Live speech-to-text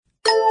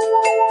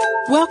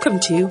Welcome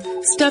to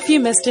Stuff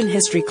You Missed in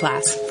History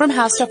Class from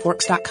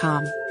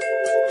HowStuffWorks.com.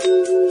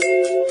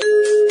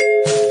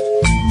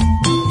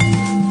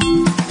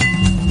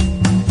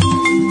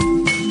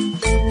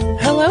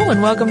 Hello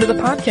and welcome to the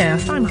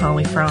podcast. I'm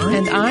Holly Fry.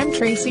 And I'm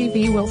Tracy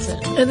V. Wilson.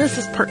 And this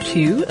is part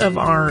 2 of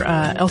our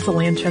Elsa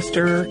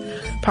Lanchester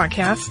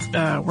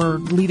podcast. We're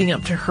leading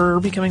up to her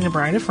becoming the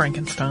Bride of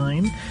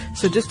Frankenstein.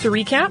 So just to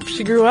recap,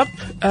 she grew up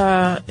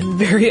in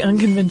very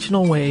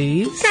unconventional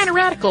ways. Kind of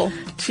radical.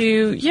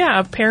 To,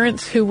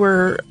 parents who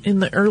were in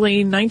the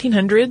early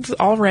 1900s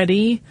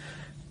already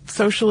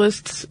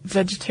socialists,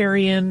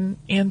 vegetarian,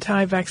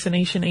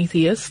 anti-vaccination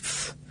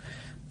atheists.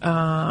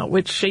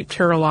 Which shaped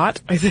her a lot,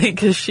 I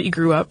think, as she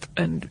grew up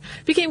and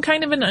became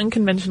kind of an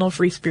unconventional,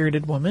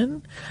 free-spirited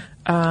woman.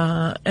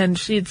 And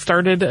she had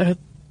started a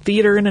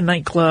theater and a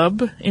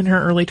nightclub in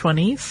her early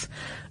 20s.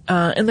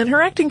 And then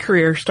her acting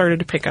career started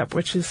to pick up,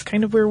 which is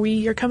kind of where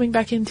we are coming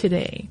back in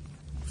today.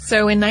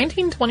 So in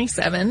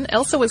 1927,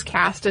 Elsa was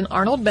cast in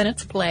Arnold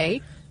Bennett's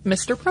play,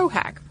 Mr.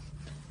 Prohack.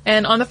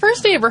 And on the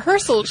first day of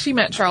rehearsal, she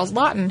met Charles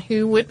Laughton,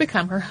 who would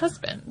become her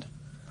husband.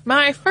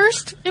 My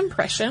first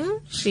impression,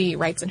 she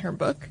writes in her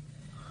book,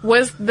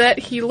 was that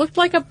he looked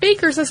like a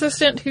baker's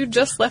assistant who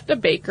just left a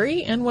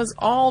bakery and was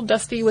all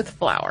dusty with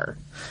flour.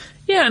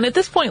 Yeah, and at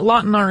this point,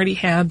 Laughton already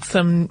had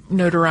some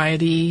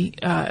notoriety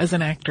as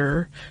an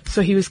actor,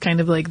 so he was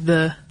kind of like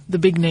the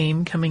big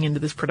name coming into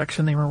this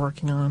production they were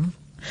working on.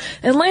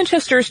 And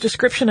Lanchester's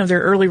description of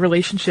their early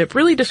relationship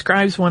really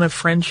describes one of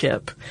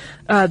friendship.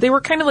 They were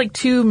kind of like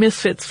two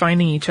misfits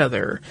finding each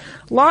other.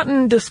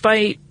 Laughton,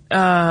 despite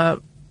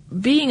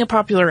being a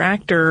popular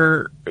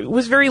actor,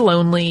 was very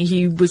lonely.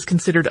 He was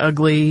considered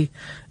ugly.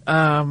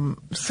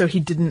 So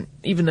he didn't,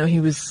 even though he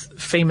was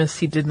famous,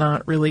 he did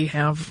not really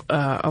have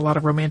a lot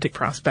of romantic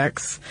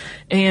prospects.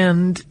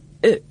 And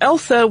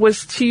Elsa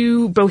was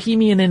too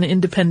bohemian and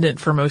independent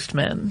for most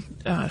men.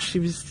 She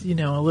was, she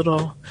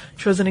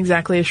wasn't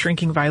exactly a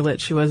shrinking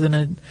violet. She wasn't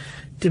a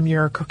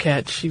demure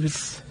coquette. She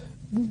was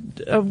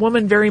a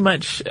woman very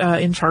much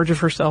in charge of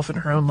herself and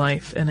her own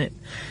life, and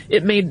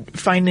it made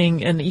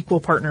finding an equal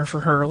partner for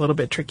her a little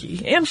bit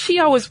tricky. And she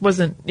always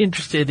wasn't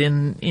interested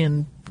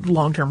in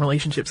long-term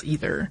relationships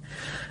either.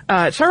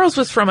 Charles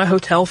was from a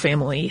hotel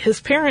family. His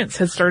parents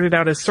had started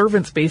out as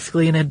servants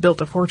basically and had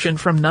built a fortune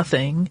from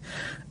nothing,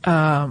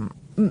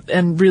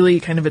 and really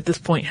kind of at this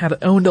point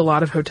had owned a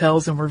lot of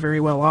hotels and were very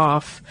well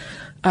off.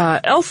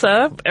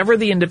 Elsa, ever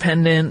the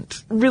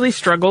independent, really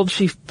struggled.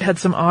 She had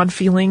some odd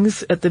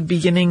feelings at the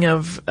beginning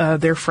of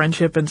their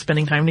friendship and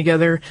spending time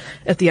together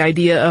at the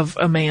idea of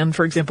a man,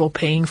 for example,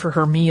 paying for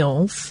her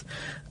meals.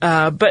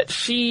 But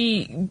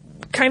she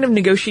kind of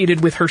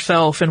negotiated with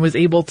herself and was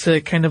able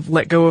to kind of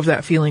let go of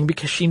that feeling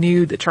because she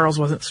knew that Charles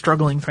wasn't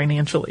struggling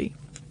financially.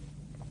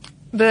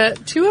 The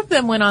two of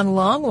them went on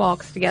long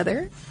walks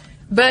together,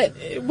 but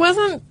it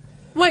wasn't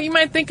what you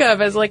might think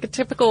of as like a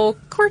typical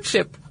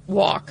courtship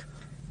walk.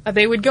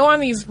 They would go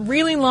on these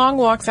really long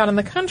walks out in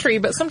the country,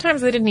 but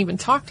sometimes they didn't even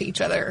talk to each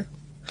other.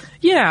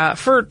 Yeah,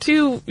 for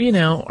two,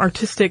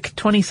 artistic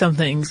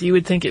 20-somethings, you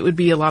would think it would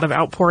be a lot of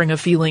outpouring of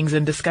feelings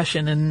and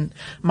discussion and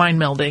mind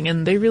melding,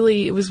 and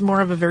it was more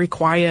of a very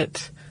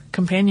quiet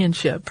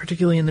companionship,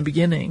 particularly in the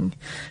beginning.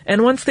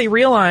 And once they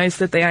realized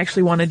that they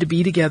actually wanted to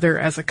be together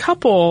as a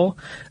couple,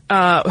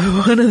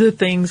 one of the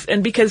things,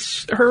 and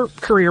because her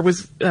career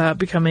was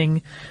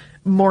becoming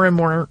more and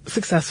more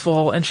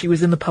successful and she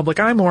was in the public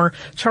eye more,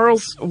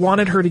 Charles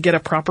wanted her to get a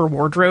proper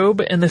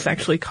wardrobe, and this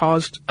actually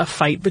caused a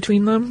fight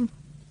between them.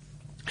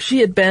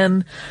 She had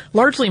been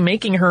largely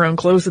making her own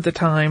clothes at the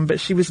time, but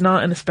she was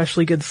not an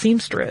especially good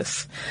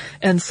seamstress,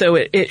 and so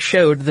it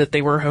showed that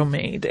they were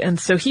homemade. And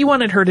so he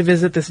wanted her to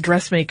visit this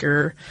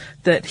dressmaker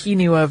that he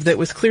knew of that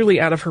was clearly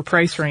out of her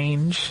price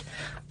range.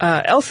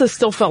 Elsa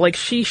still felt like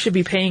she should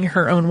be paying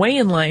her own way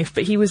in life,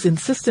 but he was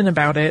insistent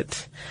about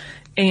it.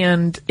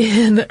 And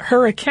in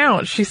her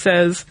account, she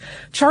says,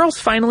 Charles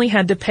finally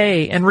had to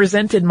pay and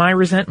resented my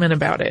resentment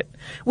about it.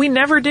 We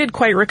never did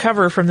quite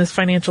recover from this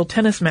financial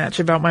tennis match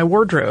about my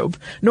wardrobe,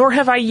 nor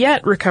have I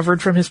yet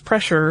recovered from his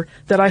pressure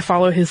that I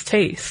follow his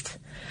taste.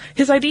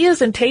 His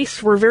ideas and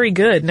tastes were very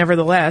good,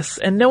 nevertheless,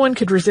 and no one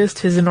could resist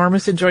his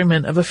enormous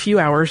enjoyment of a few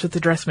hours at the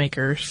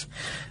dressmaker's.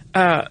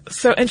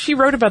 And she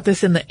wrote about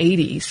this in the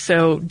 80s,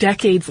 so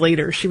decades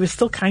later, she was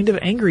still kind of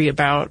angry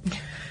about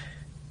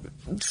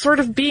sort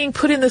of being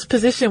put in this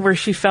position where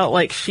she felt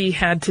like she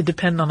had to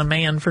depend on a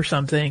man for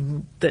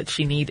something that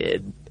she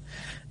needed.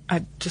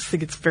 I just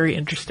think it's very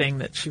interesting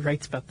that she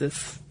writes about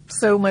this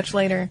so much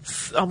later.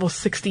 Almost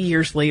 60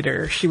 years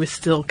later, she was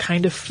still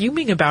kind of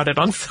fuming about it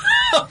on some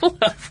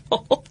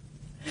level.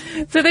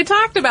 So they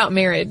talked about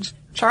marriage.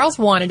 Charles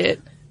wanted it,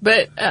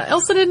 but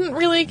Elsa didn't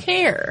really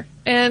care.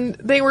 And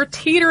they were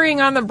teetering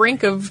on the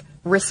brink of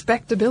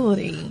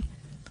respectability.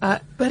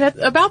 But at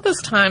about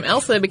this time,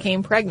 Elsa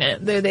became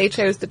pregnant, though they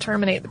chose to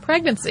terminate the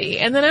pregnancy.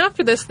 And then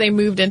after this, they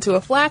moved into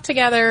a flat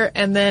together,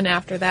 and then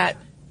after that,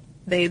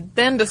 they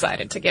then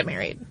decided to get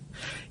married.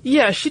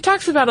 Yeah, she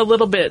talks about a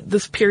little bit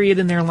this period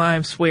in their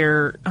lives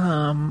where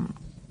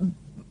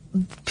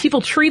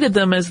people treated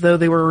them as though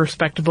they were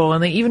respectable,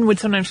 and they even would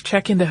sometimes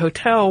check into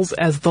hotels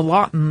as the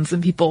Laughtons,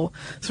 and people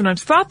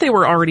sometimes thought they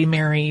were already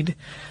married,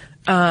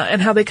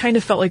 and how they kind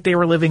of felt like they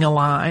were living a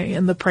lie,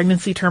 and the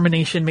pregnancy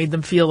termination made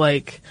them feel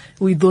like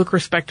we look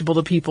respectable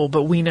to people,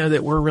 but we know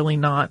that we're really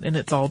not, and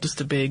it's all just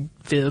a big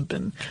fib,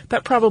 and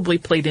that probably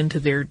played into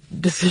their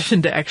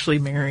decision to actually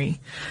marry.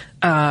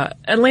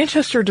 And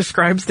Lanchester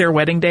describes their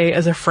wedding day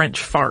as a French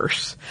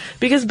farce,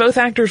 because both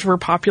actors were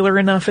popular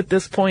enough at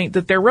this point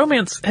that their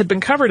romance had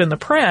been covered in the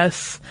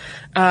press,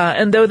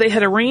 and though they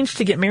had arranged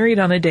to get married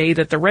on a day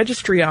that the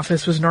registry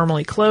office was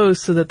normally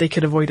closed so that they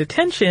could avoid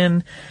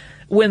attention,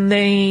 when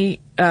they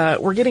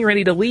were getting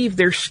ready to leave,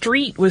 their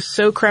street was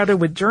so crowded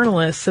with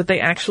journalists that they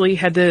actually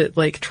had to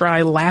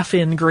try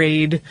laugh-in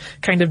grade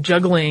kind of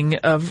juggling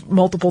of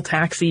multiple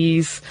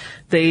taxis.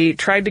 They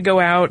tried to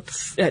go out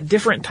at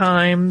different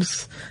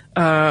times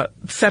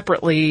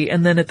separately,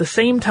 and then at the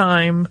same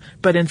time,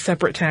 but in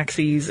separate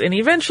taxis. And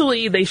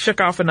eventually they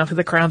shook off enough of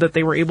the crowd that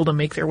they were able to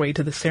make their way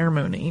to the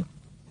ceremony.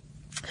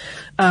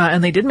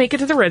 And they did make it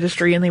to the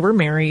registry, and they were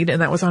married,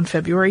 and that was on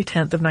February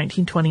 10th of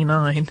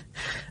 1929.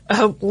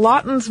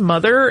 Lawton's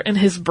mother and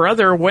his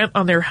brother went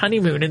on their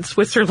honeymoon in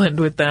Switzerland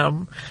with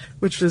them,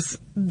 which was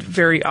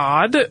very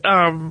odd.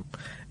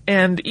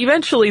 And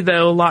eventually,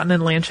 though, Lawton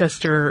and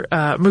Lanchester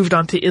moved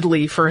on to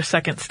Italy for a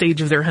second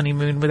stage of their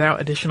honeymoon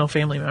without additional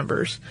family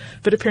members.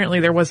 But apparently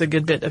there was a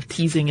good bit of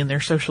teasing in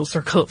their social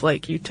circle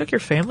of you took your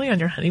family on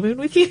your honeymoon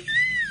with you?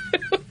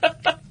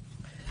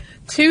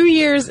 2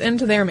 years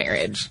into their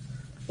marriage,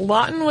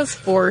 Lawton was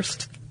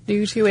forced,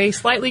 due to a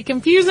slightly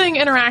confusing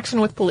interaction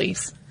with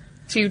police,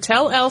 to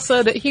tell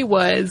Elsa that he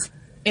was,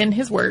 in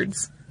his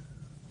words,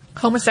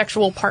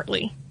 homosexual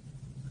partly.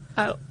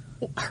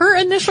 Her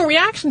initial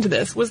reaction to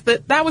this was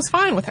that was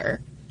fine with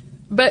her.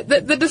 But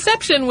the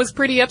deception was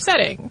pretty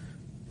upsetting.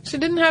 She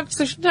didn't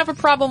have a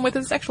problem with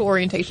his sexual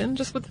orientation,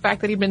 just with the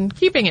fact that he'd been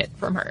keeping it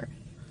from her.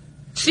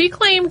 She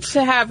claimed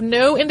to have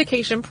no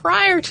indication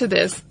prior to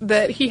this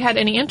that he had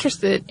any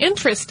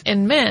interest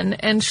in men,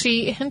 and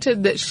she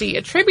hinted that she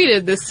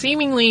attributed this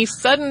seemingly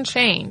sudden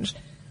change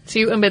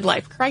to a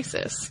midlife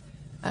crisis.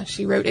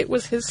 She wrote it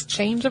was his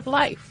change of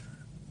life.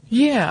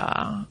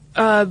 Yeah.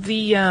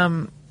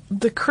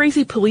 The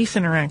crazy police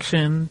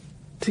interaction,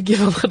 to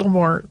give a little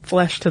more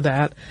flesh to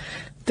that,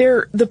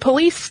 the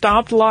police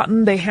stopped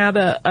Lawton. They had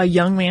a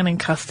young man in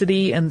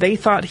custody, and they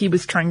thought he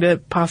was trying to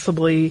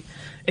possibly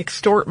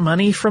extort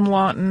money from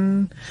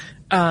Lawton,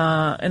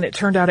 and it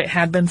turned out it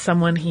had been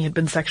someone he had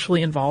been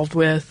sexually involved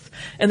with.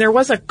 And there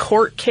was a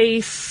court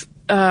case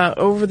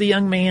over the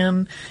young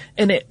man,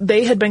 and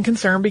they had been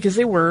concerned because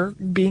they were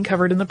being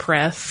covered in the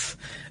press,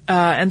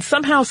 and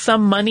somehow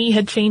some money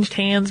had changed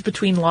hands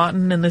between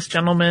Lawton and this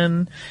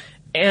gentleman.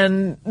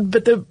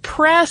 But the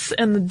press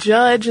and the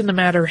judge in the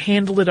matter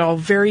handled it all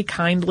very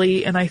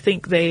kindly, and I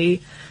think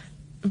they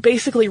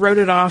basically wrote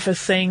it off as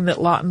saying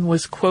that Lawton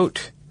was,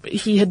 quote,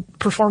 he had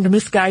performed a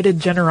misguided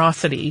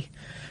generosity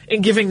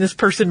in giving this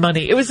person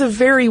money. It was a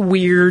very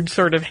weird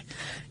sort of,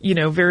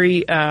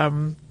 very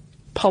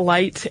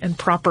polite and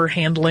proper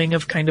handling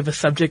of kind of a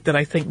subject that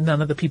I think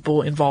none of the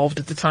people involved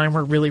at the time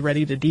were really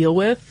ready to deal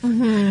with.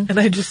 Mm-hmm. And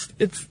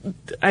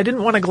I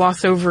didn't want to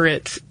gloss over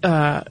it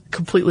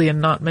completely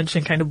and not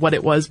mention kind of what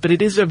it was, but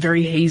it is a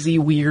very hazy,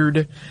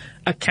 weird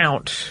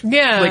account.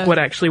 Yeah. What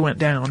actually went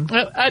down.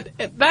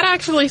 That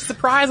actually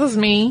surprises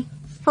me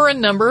for a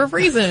number of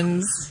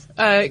reasons.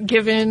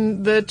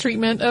 Given the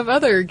treatment of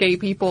other gay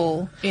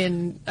people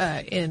in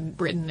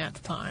Britain at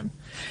the time.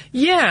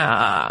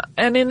 Yeah,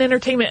 and in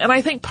entertainment. And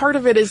I think part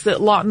of it is that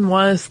Lawton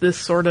was this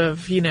sort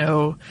of,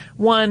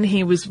 one,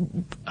 he was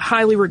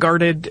highly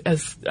regarded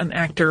as an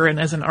actor and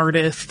as an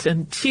artist,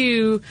 and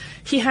two,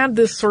 he had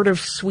this sort of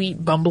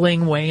sweet,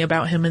 bumbling way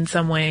about him in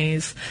some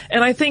ways.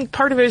 And I think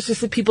part of it is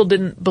just that people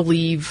didn't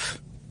believe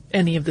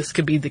any of this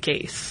could be the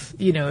case.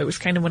 It was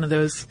kind of one of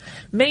those,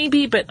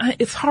 maybe, but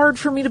it's hard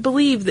for me to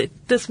believe that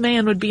this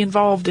man would be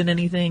involved in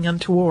anything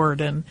untoward.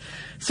 And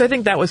so I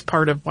think that was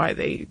part of why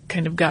they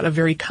kind of got a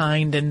very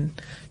kind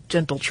and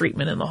gentle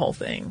treatment in the whole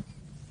thing.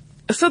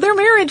 So their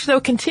marriage, though,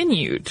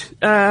 continued,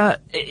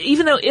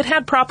 even though it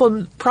had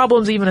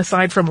problems even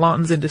aside from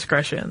Lawton's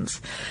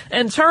indiscretions.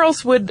 And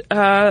Charles would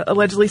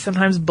allegedly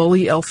sometimes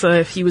bully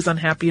Elsa if he was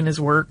unhappy in his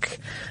work.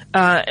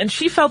 And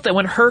she felt that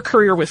when her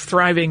career was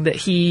thriving that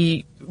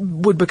he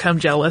would become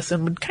jealous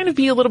and would kind of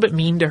be a little bit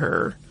mean to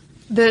her.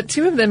 The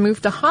two of them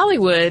moved to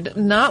Hollywood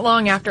not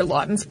long after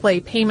Lawton's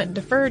play Payment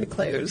Deferred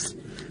closed.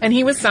 And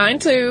he was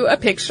signed to a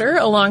picture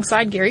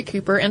alongside Gary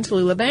Cooper and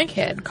Tallulah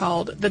Bankhead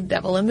called The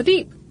Devil in the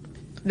Deep.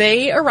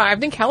 They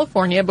arrived in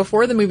California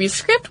before the movie's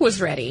script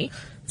was ready,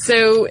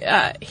 so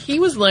he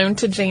was loaned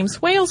to James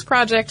Whale's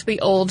project, The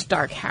Old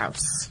Dark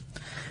House.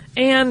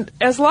 And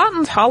as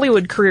Lawton's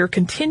Hollywood career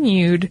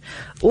continued,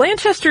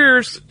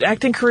 Lanchester's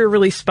acting career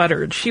really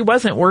sputtered. She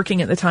wasn't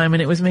working at the time,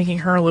 and it was making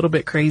her a little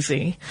bit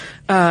crazy.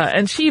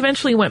 And she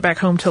eventually went back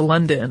home to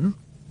London.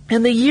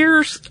 And the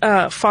years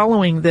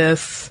following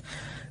this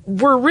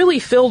were really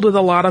filled with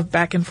a lot of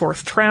back and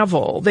forth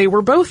travel. They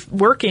were both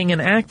working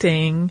and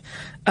acting,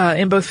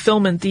 in both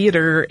film and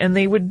theater, and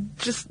they would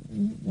just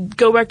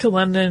go back to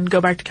London,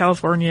 go back to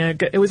California.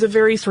 It was a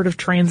very sort of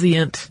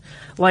transient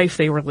life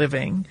they were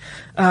living.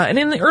 And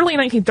in the early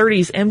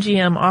 1930s,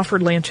 MGM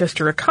offered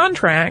Lanchester a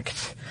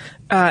contract,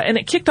 and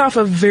it kicked off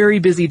a very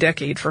busy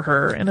decade for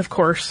her. And of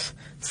course,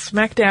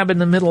 smack dab in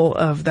the middle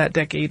of that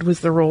decade was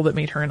the role that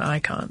made her an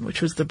icon,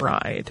 which was the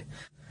bride.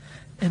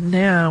 And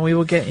now we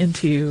will get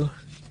into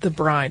the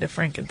Bride of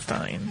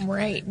Frankenstein.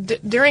 Right.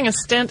 During a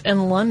stint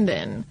in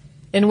London,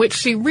 in which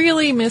she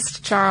really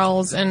missed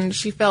Charles and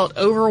she felt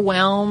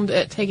overwhelmed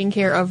at taking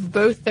care of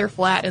both their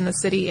flat in the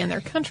city and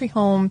their country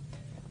home,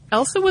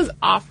 Elsa was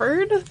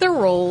offered the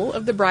role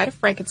of the Bride of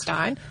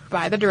Frankenstein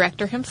by the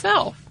director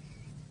himself.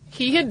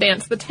 He had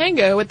danced the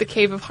tango at the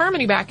Cave of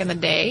Harmony back in the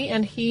day,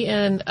 and he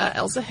and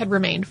Elsa had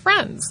remained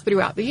friends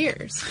throughout the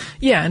years.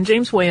 Yeah, and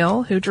James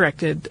Whale, who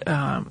directed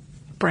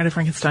Bride of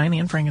Frankenstein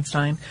and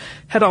Frankenstein,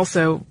 had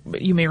also,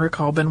 you may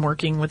recall, been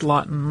working with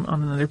Lawton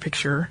on another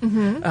picture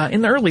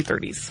in the early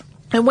 30s.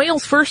 And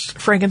Whale's first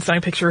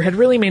Frankenstein picture had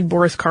really made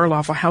Boris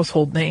Karloff a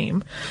household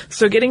name,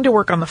 so getting to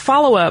work on the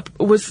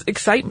follow-up was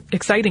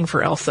exciting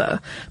for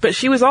Elsa. But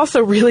she was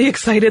also really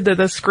excited that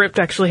the script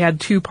actually had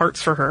two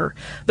parts for her.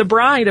 The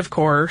bride, of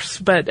course,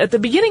 but at the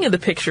beginning of the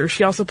picture,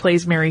 she also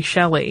plays Mary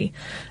Shelley,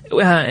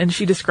 and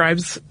she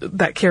describes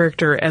that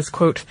character as,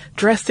 quote,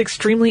 dressed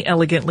extremely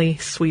elegantly,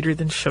 sweeter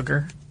than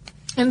sugar.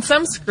 In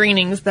some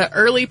screenings, the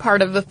early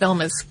part of the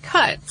film is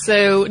cut,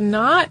 so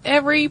not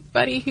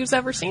everybody who's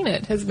ever seen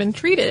it has been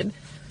treated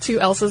to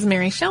Elsa's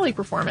Mary Shelley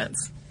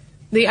performance.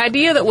 The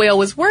idea that Whale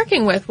was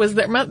working with was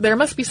that there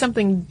must be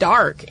something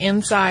dark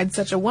inside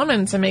such a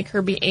woman to make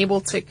her be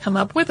able to come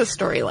up with a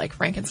story like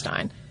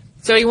Frankenstein.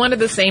 So he wanted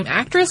the same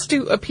actress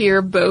to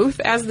appear both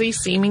as the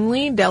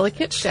seemingly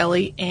delicate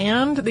Shelley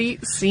and the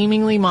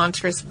seemingly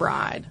monstrous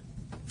bride.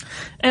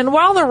 And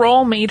while the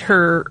role made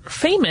her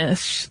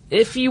famous,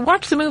 if you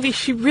watch the movie,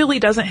 she really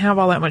doesn't have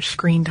all that much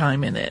screen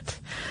time in it.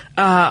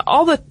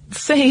 All the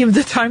same,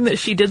 the time that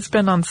she did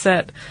spend on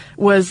set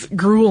was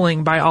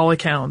grueling by all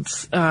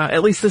accounts,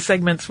 at least the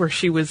segments where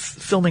she was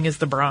filming as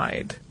the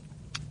bride.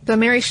 The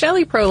Mary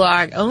Shelley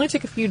prologue only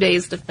took a few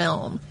days to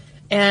film,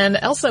 and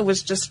Elsa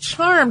was just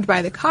charmed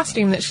by the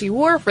costume that she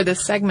wore for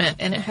this segment,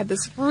 and it had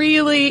this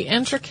really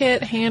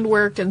intricate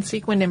hand-worked and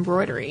sequined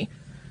embroidery.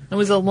 It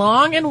was a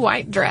long and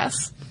white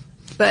dress,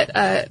 but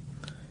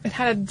it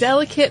had a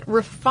delicate,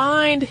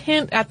 refined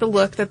hint at the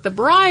look that the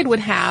bride would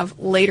have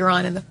later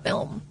on in the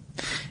film.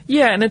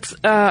 Yeah, and it's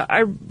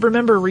I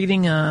remember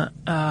reading a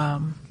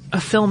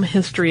film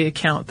history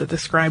account that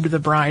described the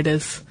bride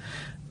as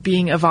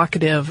being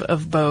evocative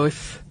of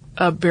both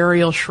a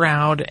burial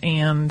shroud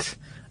and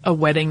a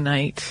wedding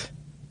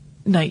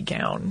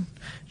nightgown.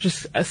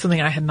 Just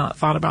something I had not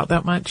thought about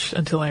that much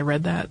until I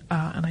read that,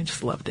 and I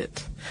just loved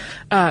it.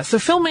 So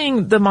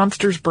filming The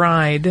Monster's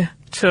Bride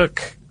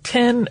took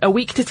a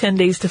week to 10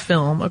 days to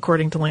film,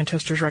 according to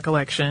Lanchester's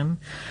recollection.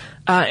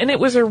 And it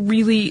was a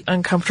really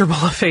uncomfortable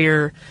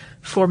affair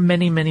for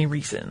many, many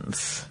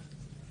reasons.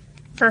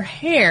 Her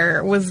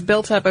hair was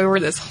built up over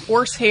this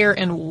horsehair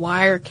and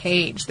wire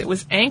cage that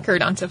was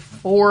anchored onto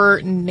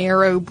 4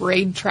 narrow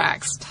braid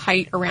tracks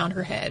tight around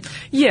her head.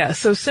 Yeah,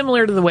 so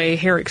similar to the way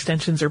hair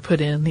extensions are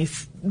put in,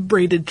 these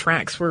braided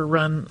tracks were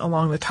run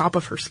along the top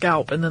of her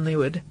scalp, and then they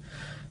would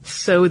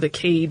sew the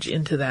cage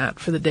into that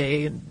for the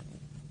day and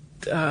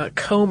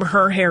comb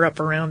her hair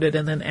up around it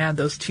and then add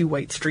those 2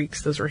 white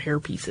streaks. Those were hair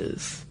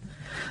pieces.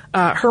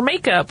 Her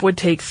makeup would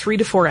take 3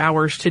 to 4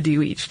 hours to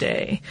do each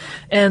day.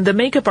 And the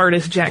makeup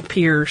artist, Jack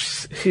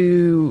Pierce,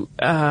 who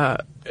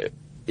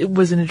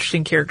was an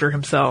interesting character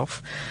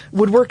himself,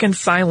 would work in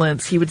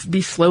silence. He would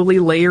be slowly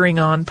layering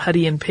on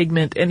putty and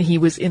pigment, and he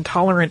was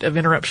intolerant of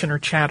interruption or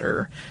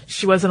chatter.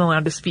 She wasn't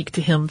allowed to speak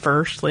to him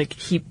first. Like,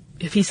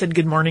 if he said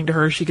good morning to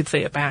her, she could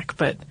say it back,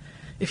 but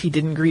if he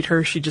didn't greet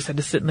her, she just had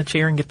to sit in the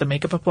chair and get the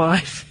makeup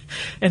applied.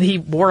 And he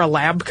wore a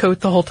lab coat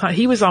the whole time.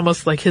 He was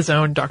almost like his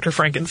own Dr.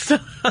 Frankenstein.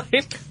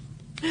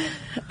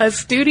 A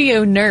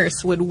studio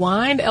nurse would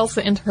wind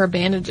Elsa into her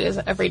bandages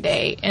every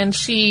day, and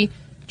she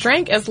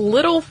drank as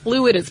little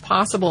fluid as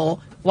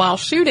possible while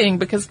shooting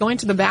because going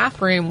to the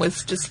bathroom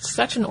was just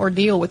such an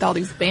ordeal with all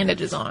these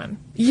bandages on.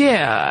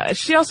 Yeah.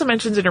 She also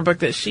mentions in her book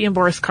that she and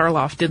Boris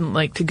Karloff didn't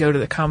like to go to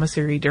the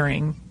commissary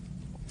during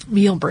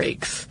meal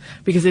breaks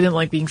because they didn't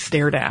like being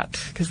stared at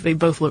because they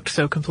both looked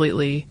so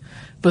completely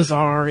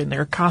bizarre in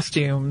their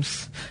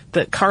costumes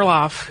that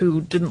Karloff, who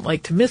didn't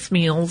like to miss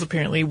meals,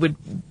 apparently would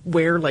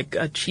wear like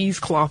a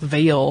cheesecloth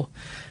veil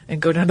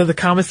and go down to the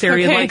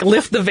commissary and like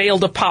lift the veil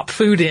to pop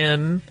food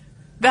in.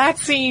 That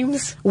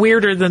seems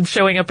weirder than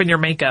showing up in your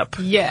makeup.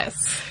 Yes.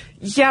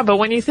 Yeah, but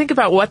when you think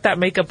about what that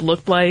makeup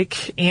looked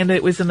like, and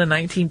it was in the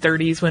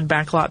 1930s when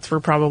backlots were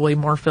probably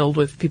more filled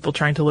with people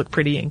trying to look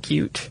pretty and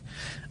cute,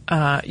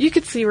 you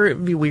could see where it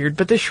would be weird.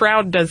 But the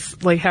shroud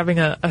does, like having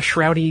a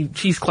shroudy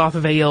cheesecloth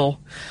veil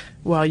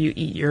while you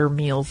eat your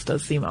meals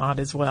does seem odd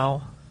as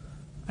well.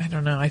 I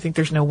don't know. I think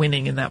there's no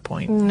winning in that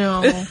point.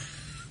 No.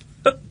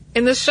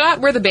 In the shot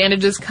where the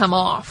bandages come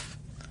off,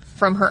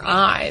 from her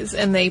eyes,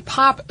 and they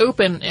pop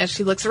open as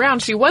she looks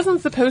around. She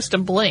wasn't supposed to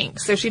blink,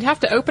 so she'd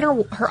have to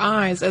open her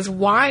eyes as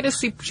wide as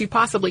she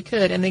possibly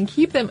could and then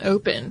keep them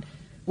open,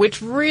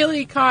 which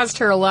really caused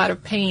her a lot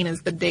of pain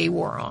as the day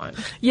wore on.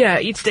 Yeah,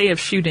 each day of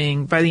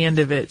shooting, by the end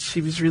of it,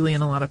 she was really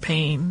in a lot of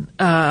pain.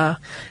 And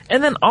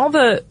then all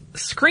the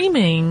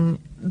screaming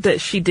that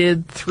she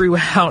did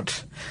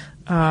throughout,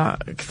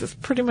 because it's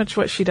pretty much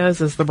what she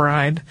does as the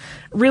bride,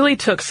 really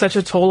took such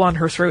a toll on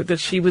her throat that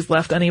she was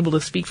left unable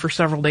to speak for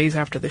several days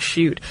after the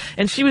shoot.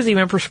 And she was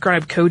even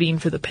prescribed codeine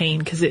for the pain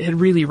because it had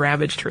really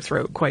ravaged her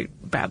throat quite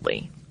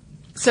badly.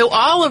 So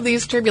all of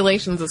these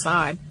tribulations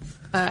aside,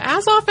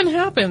 as often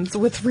happens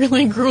with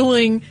really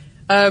grueling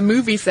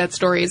movie set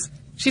stories,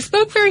 she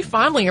spoke very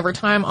fondly of her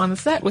time on the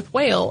set with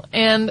Whale,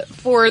 and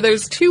for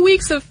those 2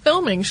 weeks of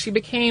filming, she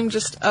became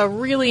just a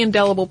really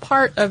indelible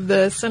part of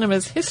the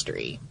cinema's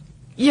history.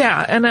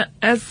 Yeah, and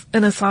as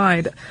an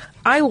aside,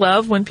 I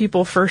love when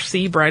people first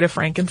see Bride of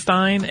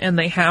Frankenstein and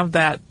they have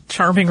that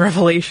charming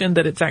revelation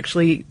that it's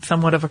actually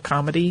somewhat of a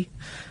comedy.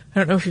 I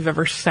don't know if you've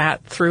ever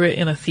sat through it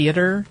in a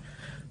theater,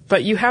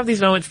 but you have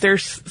these moments.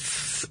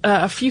 There's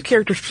a few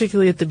characters,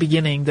 particularly at the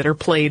beginning, that are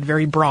played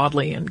very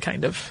broadly and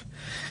kind of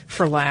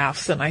for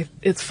laughs, and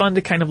it's fun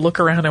to kind of look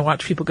around and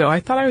watch people go,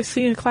 I thought I was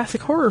seeing a classic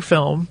horror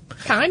film.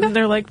 Kind of. And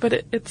they're like,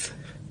 but it's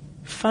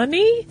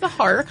funny? It's a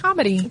horror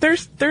comedy.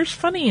 There's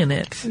funny in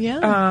it.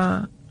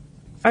 Yeah.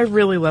 I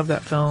really love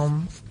that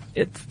film.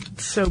 It's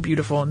so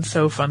beautiful and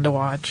so fun to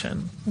watch,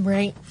 and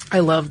right. I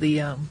love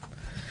the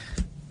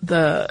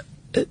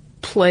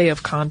play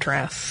of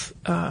contrasts.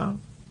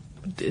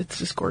 It's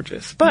just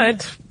gorgeous.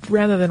 But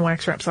rather than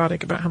wax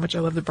rhapsodic about how much I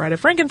love The Bride of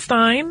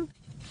Frankenstein,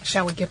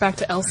 shall we get back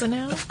to Elsa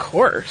now? Of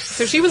course.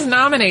 So she was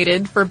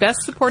nominated for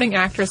Best Supporting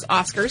Actress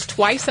Oscars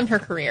twice in her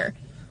career.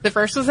 The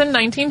first was in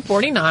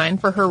 1949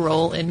 for her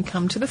role in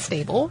Come to the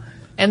Stable,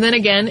 and then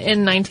again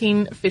in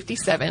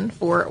 1957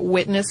 for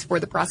Witness for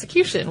the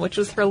Prosecution, which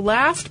was her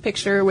last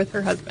picture with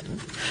her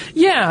husband.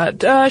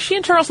 Yeah, she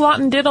and Charles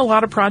Laughton did a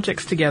lot of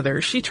projects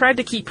together. She tried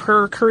to keep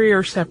her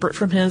career separate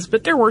from his,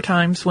 but there were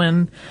times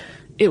when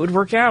it would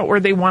work out where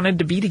they wanted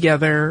to be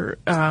together,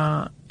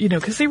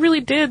 because they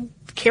really did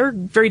care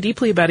very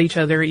deeply about each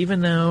other,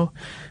 even though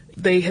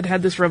they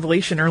had this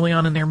revelation early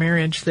on in their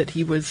marriage that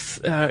he was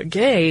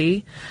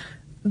gay.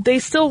 They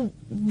still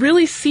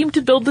really seemed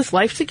to build this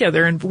life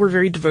together and were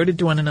very devoted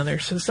to one another.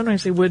 So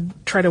sometimes they would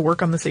try to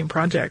work on the same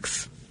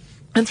projects.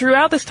 And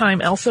throughout this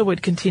time, Elsa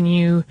would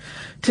continue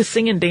to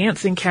sing and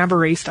dance in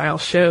cabaret-style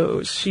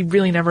shows. She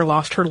really never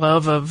lost her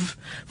love of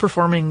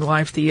performing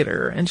live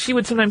theater. And she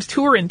would sometimes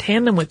tour in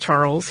tandem with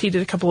Charles. He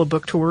did a couple of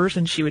book tours,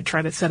 and she would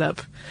try to set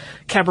up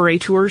cabaret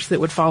tours that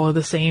would follow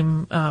the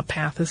same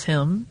path as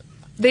him.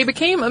 They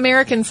became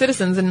American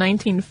citizens in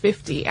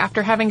 1950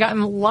 after having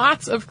gotten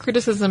lots of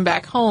criticism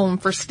back home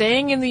for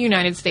staying in the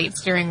United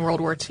States during World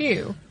War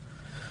II.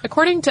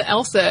 According to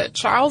Elsa,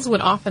 Charles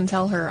would often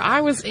tell her,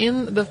 I was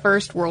in the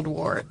First World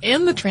War,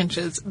 in the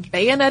trenches,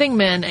 bayoneting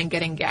men and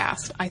getting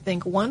gassed. I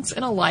think once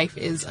in a life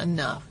is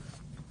enough.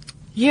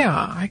 Yeah,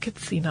 I could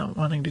see not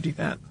wanting to do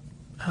that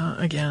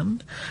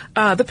again.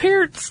 The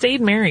pair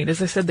stayed married.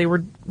 As I said, they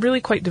were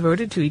really quite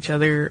devoted to each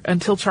other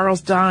until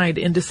Charles died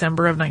in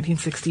December of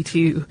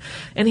 1962,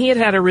 and he had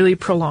had a really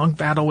prolonged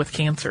battle with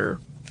cancer.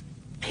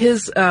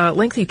 His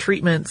lengthy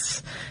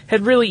treatments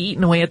had really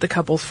eaten away at the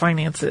couple's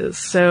finances.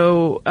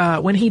 So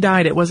when he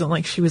died, it wasn't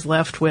like she was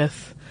left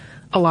with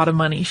a lot of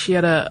money. She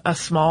had a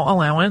small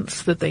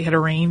allowance that they had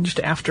arranged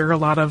after a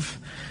lot of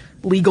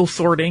legal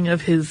sorting of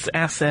his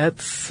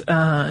assets,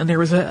 and there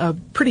was a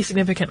pretty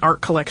significant art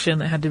collection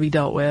that had to be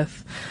dealt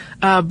with.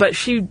 But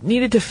she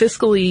needed to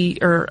fiscally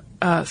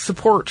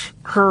support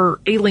her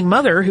ailing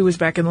mother, who was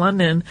back in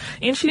London,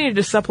 and she needed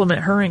to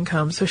supplement her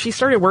income. So she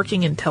started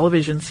working in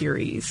television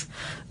series.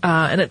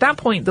 And at that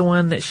point, the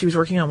one that she was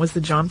working on was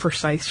the John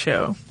Forsythe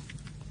Show.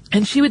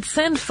 And she would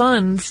send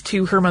funds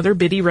to her mother,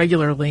 Biddy,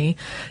 regularly,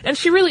 and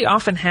she really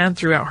often had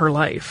throughout her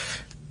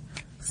life.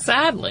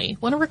 Sadly,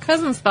 one of her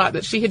cousins thought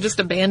that she had just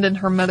abandoned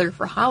her mother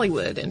for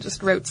Hollywood and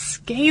just wrote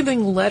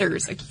scathing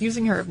letters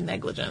accusing her of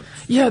negligence.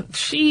 Yeah,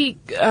 she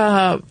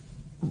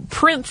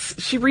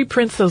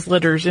reprints those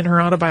letters in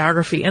her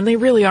autobiography, and they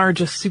really are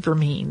just super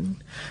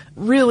mean.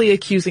 Really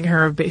accusing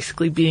her of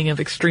basically being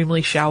of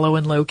extremely shallow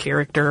and low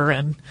character,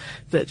 and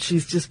that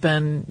she's just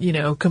been,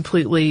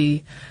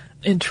 completely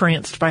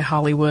entranced by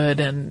Hollywood,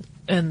 and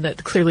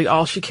that clearly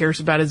all she cares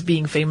about is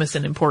being famous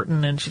and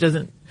important, and she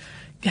doesn't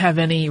have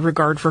any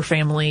regard for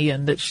family,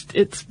 and that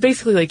it's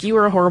basically like, you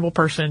are a horrible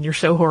person, you're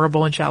so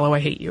horrible and shallow, I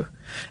hate you.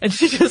 And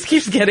she just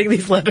keeps getting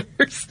these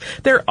letters.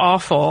 They're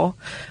awful.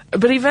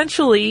 But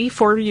eventually,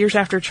 40 years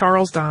after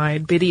Charles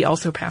died, Biddy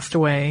also passed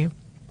away.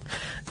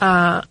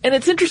 And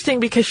it's interesting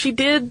because she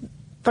did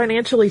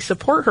financially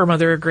support her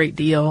mother a great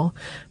deal,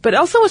 but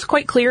Elsa was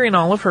quite clear in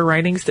all of her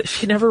writings that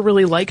she never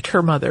really liked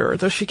her mother,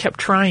 though she kept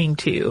trying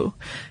to.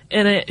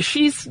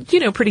 she's,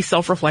 pretty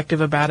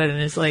self-reflective about it and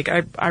is like,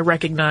 I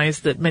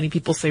recognize that many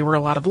people say we're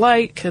a lot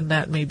alike, and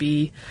that may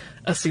be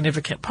a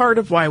significant part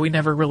of why we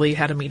never really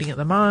had a meeting of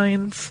the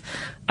minds.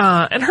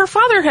 And her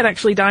father had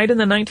actually died in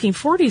the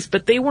 1940s,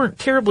 but they weren't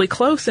terribly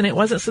close, and it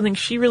wasn't something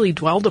she really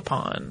dwelled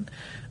upon.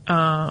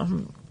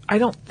 I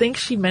don't think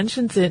she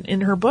mentions it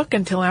in her book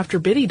until after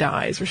Biddy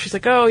dies, where she's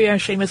like, oh yeah,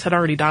 Seamus had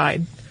already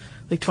died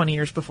like 20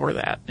 years before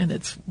that, and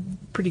it's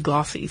pretty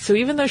glossy. So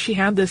even though she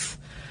had this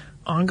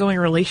ongoing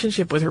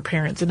relationship with her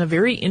parents in a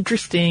very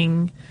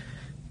interesting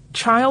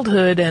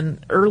childhood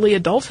and early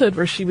adulthood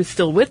where she was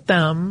still with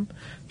them,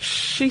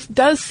 she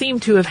does seem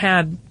to have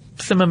had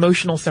some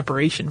emotional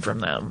separation from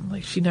them.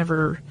 Like she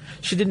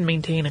didn't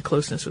maintain a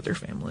closeness with her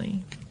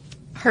family.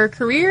 Her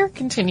career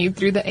continued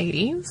through the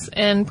 80s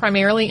and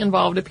primarily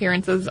involved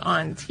appearances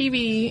on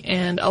TV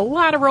and a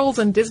lot of roles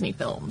in Disney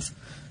films.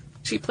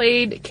 She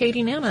played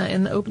Katie Nana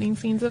in the opening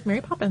scenes of Mary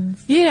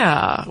Poppins.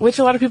 Yeah, which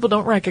a lot of people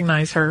don't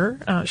recognize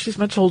her. She's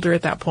much older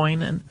at that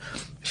point, and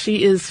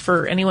she is,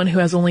 for anyone who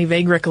has only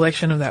vague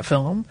recollection of that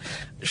film,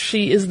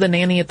 she is the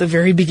nanny at the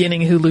very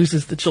beginning who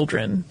loses the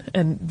children,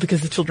 and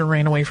because the children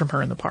ran away from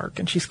her in the park,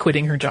 and she's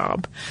quitting her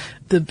job.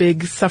 The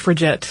big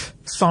suffragette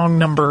song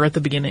number at the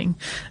beginning.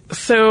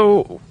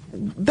 So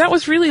that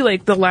was really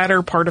like the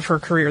latter part of her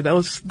career.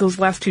 Those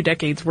last 2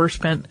 decades were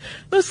spent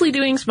mostly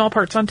doing small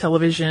parts on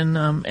television,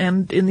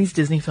 and in these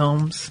Disney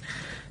films.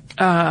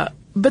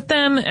 But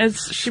then, as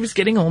she was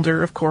getting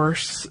older, of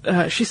course,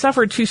 she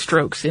suffered 2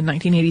 strokes in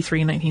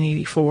 1983 and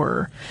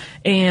 1984.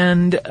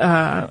 And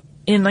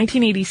in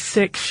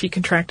 1986, she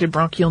contracted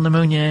bronchial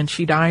pneumonia, and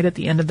she died at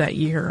the end of that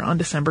year on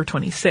December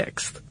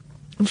 26th.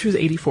 And she was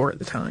 84 at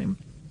the time.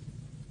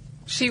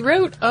 She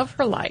wrote of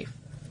her life,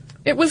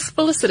 "It was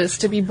felicitous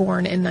to be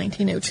born in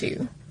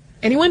 1902.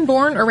 Anyone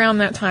born around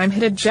that time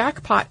hit a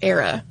jackpot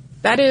era.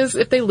 That is,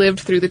 if they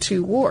lived through the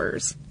 2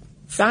 wars.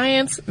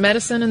 Science,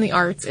 medicine, and the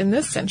arts in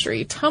this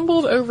century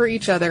tumbled over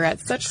each other at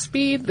such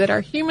speed that our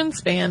human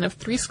span of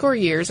 70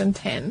 years and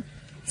 10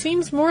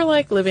 seems more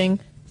like living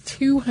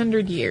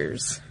 200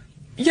 years.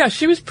 Yeah,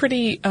 she was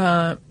pretty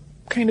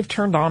kind of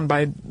turned on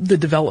by the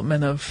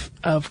development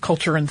of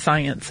culture and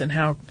science and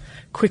how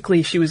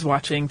quickly she was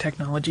watching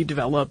technology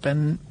develop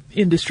and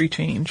industry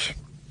change.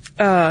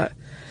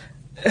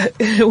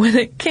 When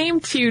it came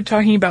to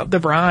talking about the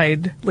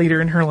bride later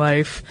in her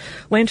life,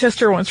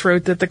 Lanchester once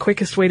wrote that the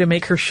quickest way to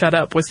make her shut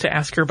up was to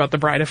ask her about the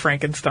Bride of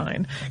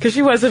Frankenstein, because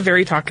she was a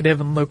very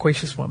talkative and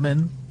loquacious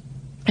woman.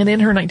 And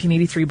in her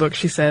 1983 book,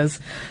 she says,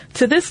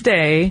 "To this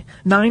day,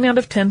 9 out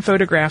of 10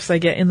 photographs I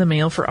get in the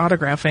mail for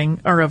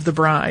autographing are of the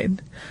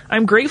bride.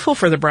 I'm grateful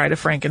for the Bride of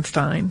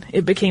Frankenstein.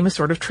 It became a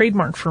sort of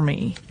trademark for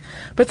me.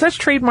 But such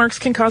trademarks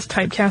can cause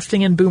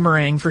typecasting and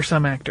boomerang for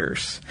some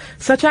actors.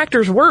 Such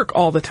actors work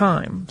all the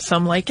time.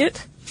 Some like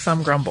it,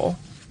 some grumble."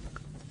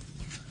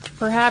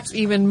 Perhaps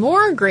even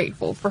more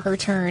grateful for her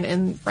turn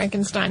in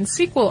Frankenstein's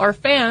sequel are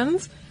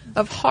fans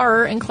of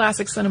horror and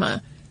classic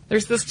cinema.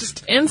 There's this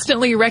just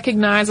instantly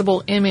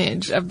recognizable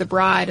image of the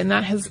bride, and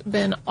that has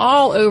been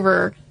all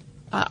over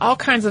all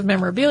kinds of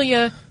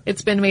memorabilia.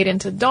 It's been made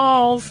into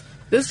dolls.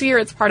 This year,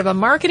 it's part of a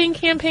marketing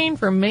campaign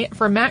for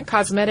MAC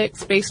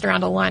Cosmetics based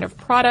around a line of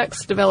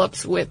products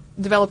developed with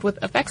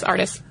effects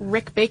artist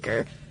Rick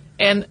Baker.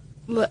 And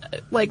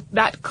like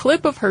that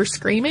clip of her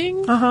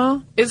screaming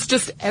is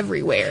just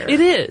everywhere. It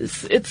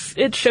is.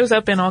 It shows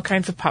up in all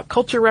kinds of pop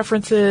culture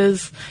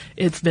references.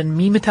 It's been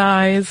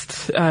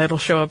memetized. It'll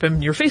show up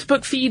in your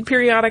Facebook feed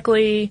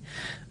periodically.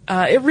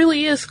 It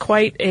really is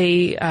quite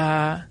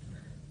an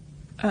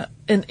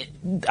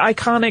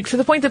iconic, to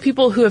the point that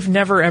people who have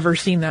never ever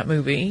seen that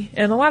movie,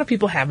 and a lot of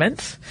people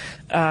haven't,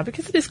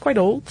 because it is quite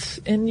old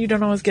and you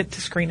don't always get to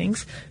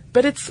screenings,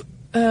 but it's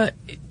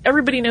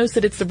everybody knows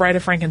that it's the Bride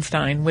of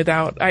Frankenstein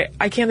without,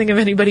 I can't think of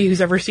anybody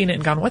who's ever seen it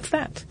and gone, what's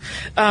that?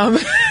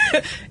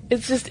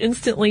 It's just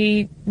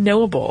instantly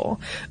knowable.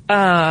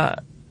 I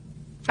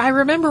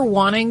remember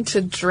wanting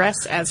to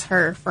dress as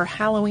her for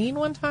Halloween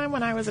one time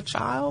when I was a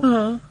child.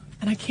 And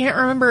I can't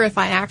remember if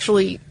I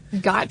actually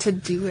got to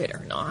do it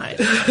or not.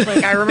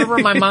 Like, I remember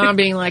my mom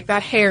being like,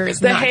 that hair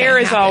is not the hair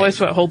is always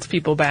what holds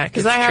people back.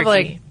 Because I have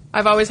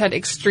I've always had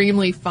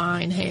extremely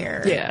fine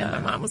hair. Yeah. And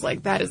my mom was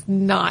like, that is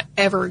not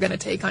ever going to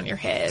take on your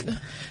head.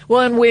 Well,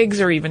 and wigs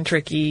are even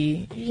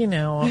tricky,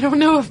 I don't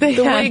know if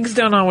the wigs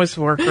don't always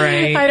work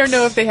right. I don't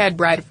know if they had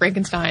Bride of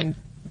Frankenstein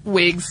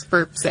wigs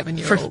for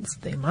 7-year-olds.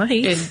 They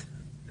might. In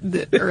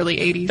the early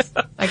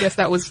 80s. I guess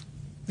that was,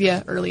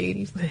 early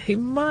 80s. They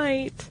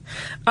might.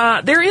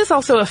 There is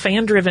also a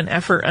fan-driven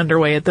effort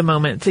underway at the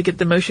moment to get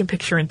the Motion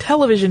Picture and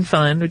Television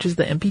Fund, which is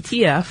the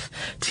MPTF,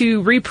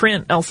 to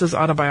reprint Elsa's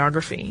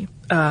autobiography.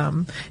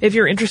 If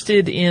you're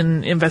interested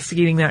in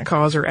investigating that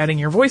cause or adding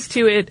your voice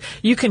to it,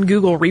 you can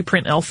Google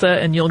reprint Elsa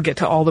and you'll get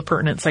to all the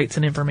pertinent sites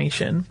and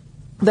information.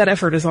 That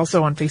effort is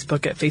also on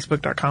Facebook at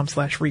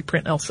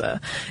facebook.com/reprint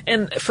Elsa.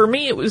 And for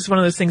me, it was one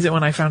of those things that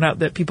when I found out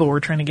that people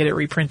were trying to get it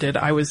reprinted,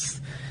 I was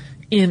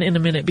in a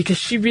minute, because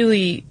she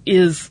really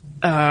is,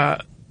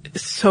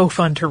 so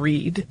fun to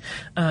read.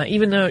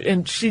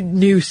 And she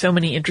knew so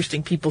many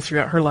interesting people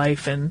throughout her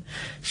life, and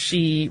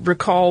she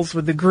recalls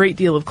with a great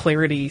deal of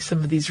clarity some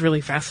of these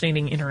really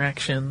fascinating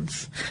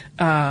interactions.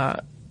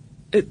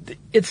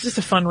 It's just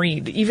a fun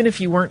read. Even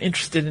if you weren't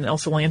interested in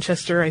Elsa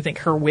Lanchester, I think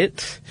her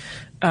wit,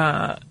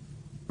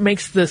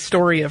 makes the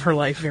story of her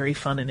life very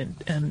fun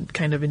and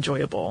kind of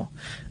enjoyable.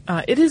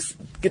 It is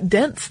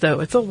dense though.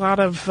 It's a lot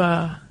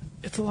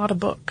of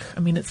book. I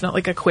mean, it's not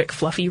like a quick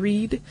fluffy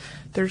read.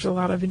 There's a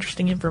lot of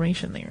interesting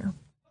information there.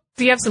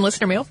 Do you have some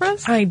listener mail for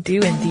us? I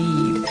do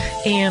indeed.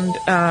 And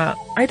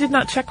I did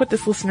not check with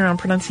this listener on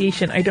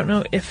pronunciation. I don't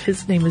know if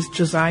his name is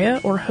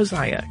Josiah or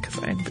Hosea,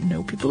 because I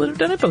know people that have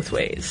done it both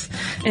ways.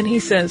 And he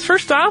says,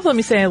 first off, let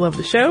me say I love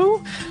the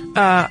show.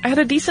 I had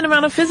a decent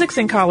amount of physics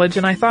in college,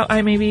 and I thought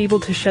I may be able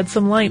to shed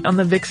some light on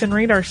the Vixen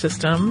radar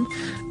system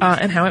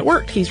and how it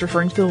worked. He's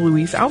referring to the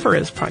Luis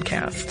Alvarez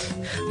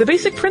podcast. The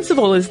basic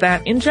principle is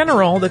that, in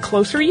general, the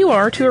closer you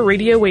are to a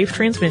radio wave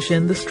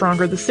transmission, the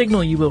stronger the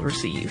signal you will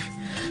receive.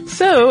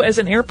 So, as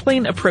an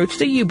airplane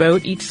approached a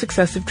U-boat, each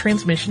successive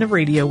transmission of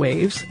radio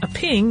waves, a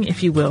ping,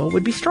 if you will,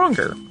 would be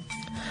stronger.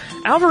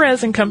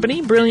 Alvarez and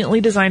company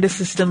brilliantly designed a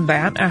system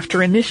that,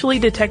 after initially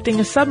detecting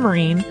a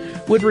submarine,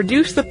 would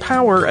reduce the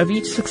power of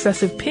each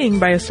successive ping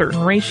by a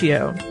certain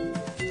ratio.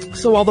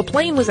 So while the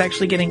plane was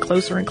actually getting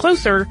closer and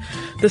closer,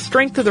 the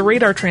strength of the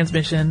radar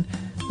transmission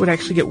would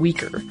actually get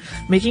weaker,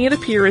 making it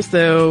appear as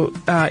though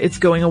it's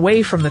going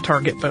away from the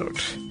target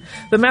boat.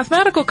 The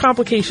mathematical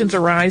complications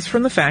arise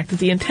from the fact that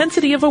the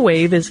intensity of a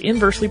wave is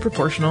inversely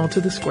proportional to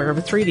the square of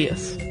its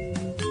radius.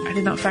 I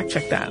did not fact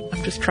check that.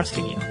 I'm just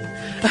trusting you.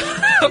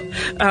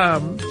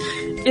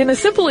 In a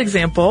simple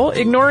example,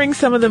 ignoring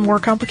some of the more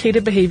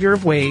complicated behavior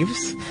of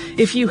waves,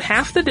 if you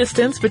half the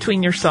distance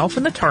between yourself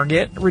and the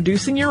target,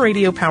 reducing your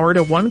radio power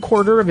to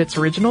 1/4 of its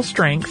original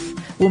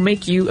strength will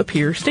make you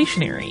appear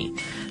stationary.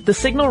 The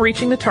signal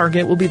reaching the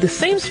target will be the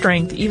same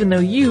strength even though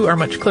you are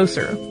much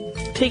closer.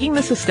 Taking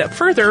this a step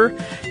further,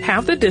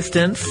 halve the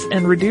distance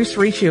and reduce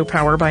ratio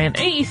power by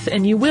 1/8,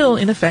 and you will,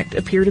 in effect,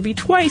 appear to be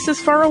twice as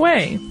far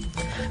away.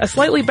 A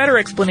slightly better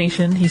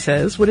explanation, he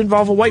says, would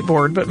involve a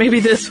whiteboard, but maybe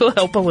this will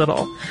help a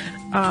little.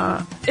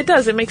 It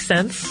does. It makes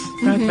sense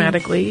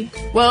mathematically.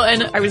 Well,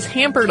 and I was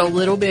hampered a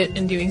little bit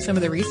in doing some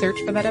of the research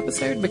for that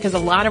episode because a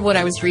lot of what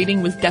I was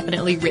reading was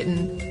definitely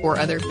written for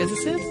other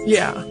physicists.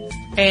 Yeah.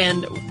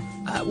 And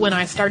when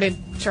I started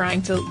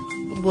trying to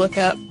look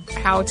up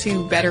how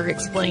to better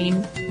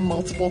explain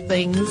multiple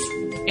things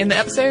in the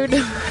episode,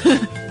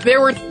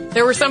 there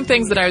were some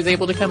things that I was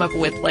able to come up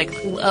with like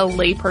a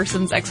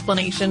layperson's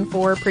explanation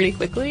for pretty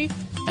quickly,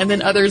 and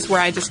then others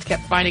where I just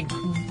kept finding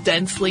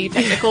densely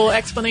technical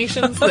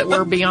explanations that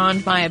were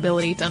beyond my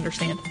ability to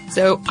understand.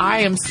 So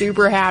I am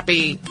super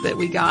happy that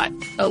we got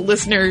a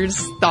listener's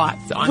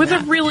thoughts on With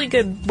that. a really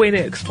good way to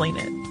explain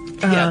it.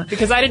 Yeah,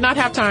 because I did not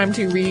have time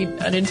to read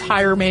an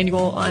entire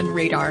manual on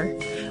radar.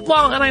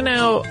 Well, and I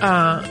know,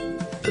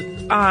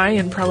 I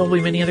and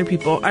probably many other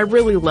people, I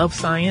really love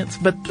science,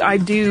 but I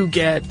do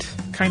get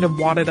kind of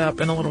wadded up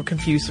and a little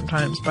confused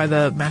sometimes by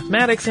the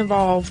mathematics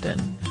involved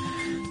and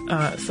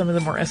some of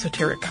the more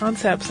esoteric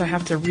concepts. I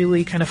have to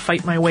really kind of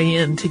fight my way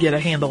in to get a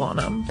handle on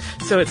them.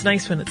 So it's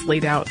nice when it's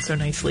laid out so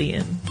nicely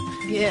in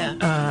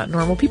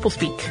normal people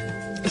speak.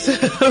 So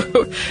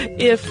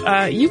if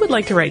you would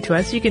like to write to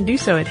us, you can do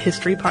so at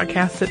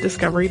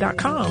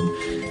historypodcasts@discovery.com.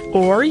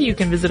 Or you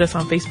can visit us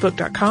on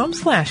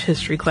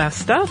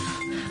facebook.com/historyclassstuff.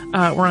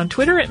 We're on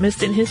Twitter at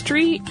Missed in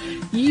History.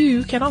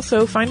 You can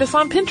also find us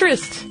on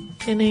Pinterest,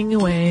 pinning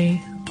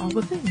away all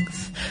the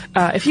things.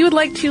 If you would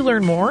like to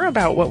learn more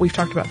about what we've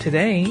talked about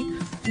today,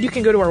 you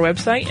can go to our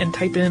website and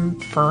type in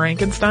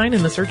Frankenstein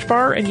in the search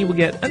bar, and you will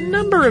get a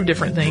number of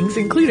different things,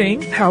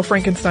 including how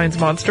Frankenstein's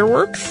monster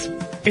works,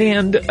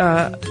 and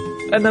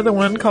another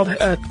one called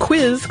a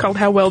quiz called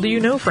How Well Do You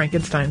Know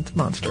Frankenstein's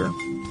Monster?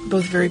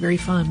 Both very, very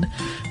fun.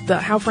 The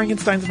How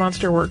Frankenstein's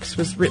Monster Works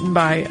was written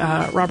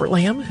by Robert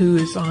Lamb, who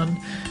is on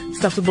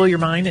Stuff to Blow Your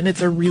Mind, and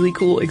it's a really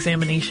cool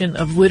examination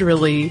of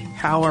literally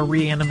how a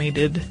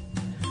reanimated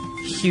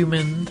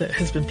human that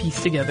has been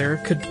pieced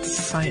together could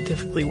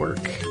scientifically work.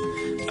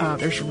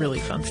 There's really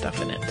fun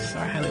stuff in it, so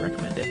I highly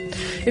recommend it.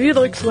 If you'd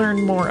like to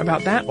learn more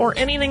about that or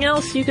anything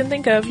else you can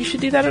think of, you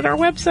should do that at our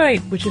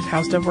website, which is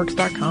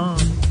howstuffworks.com.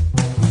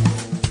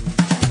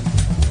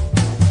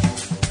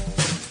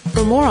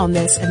 For more on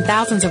this and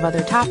thousands of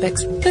other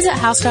topics, visit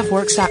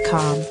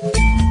howstuffworks.com.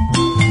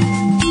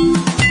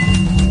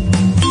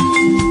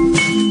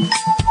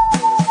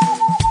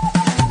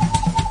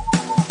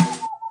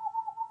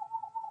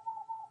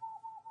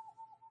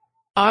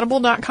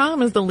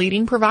 Audible.com is the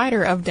leading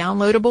provider of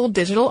downloadable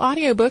digital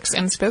audiobooks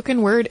and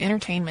spoken word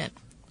entertainment.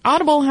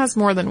 Audible has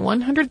more than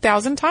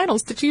 100,000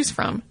 titles to choose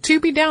from to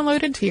be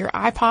downloaded to your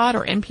iPod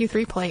or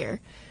MP3 player.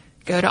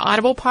 Go to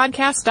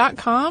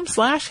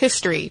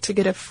audiblepodcast.com/history to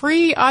get a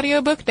free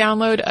audiobook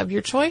download of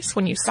your choice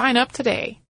when you sign up today.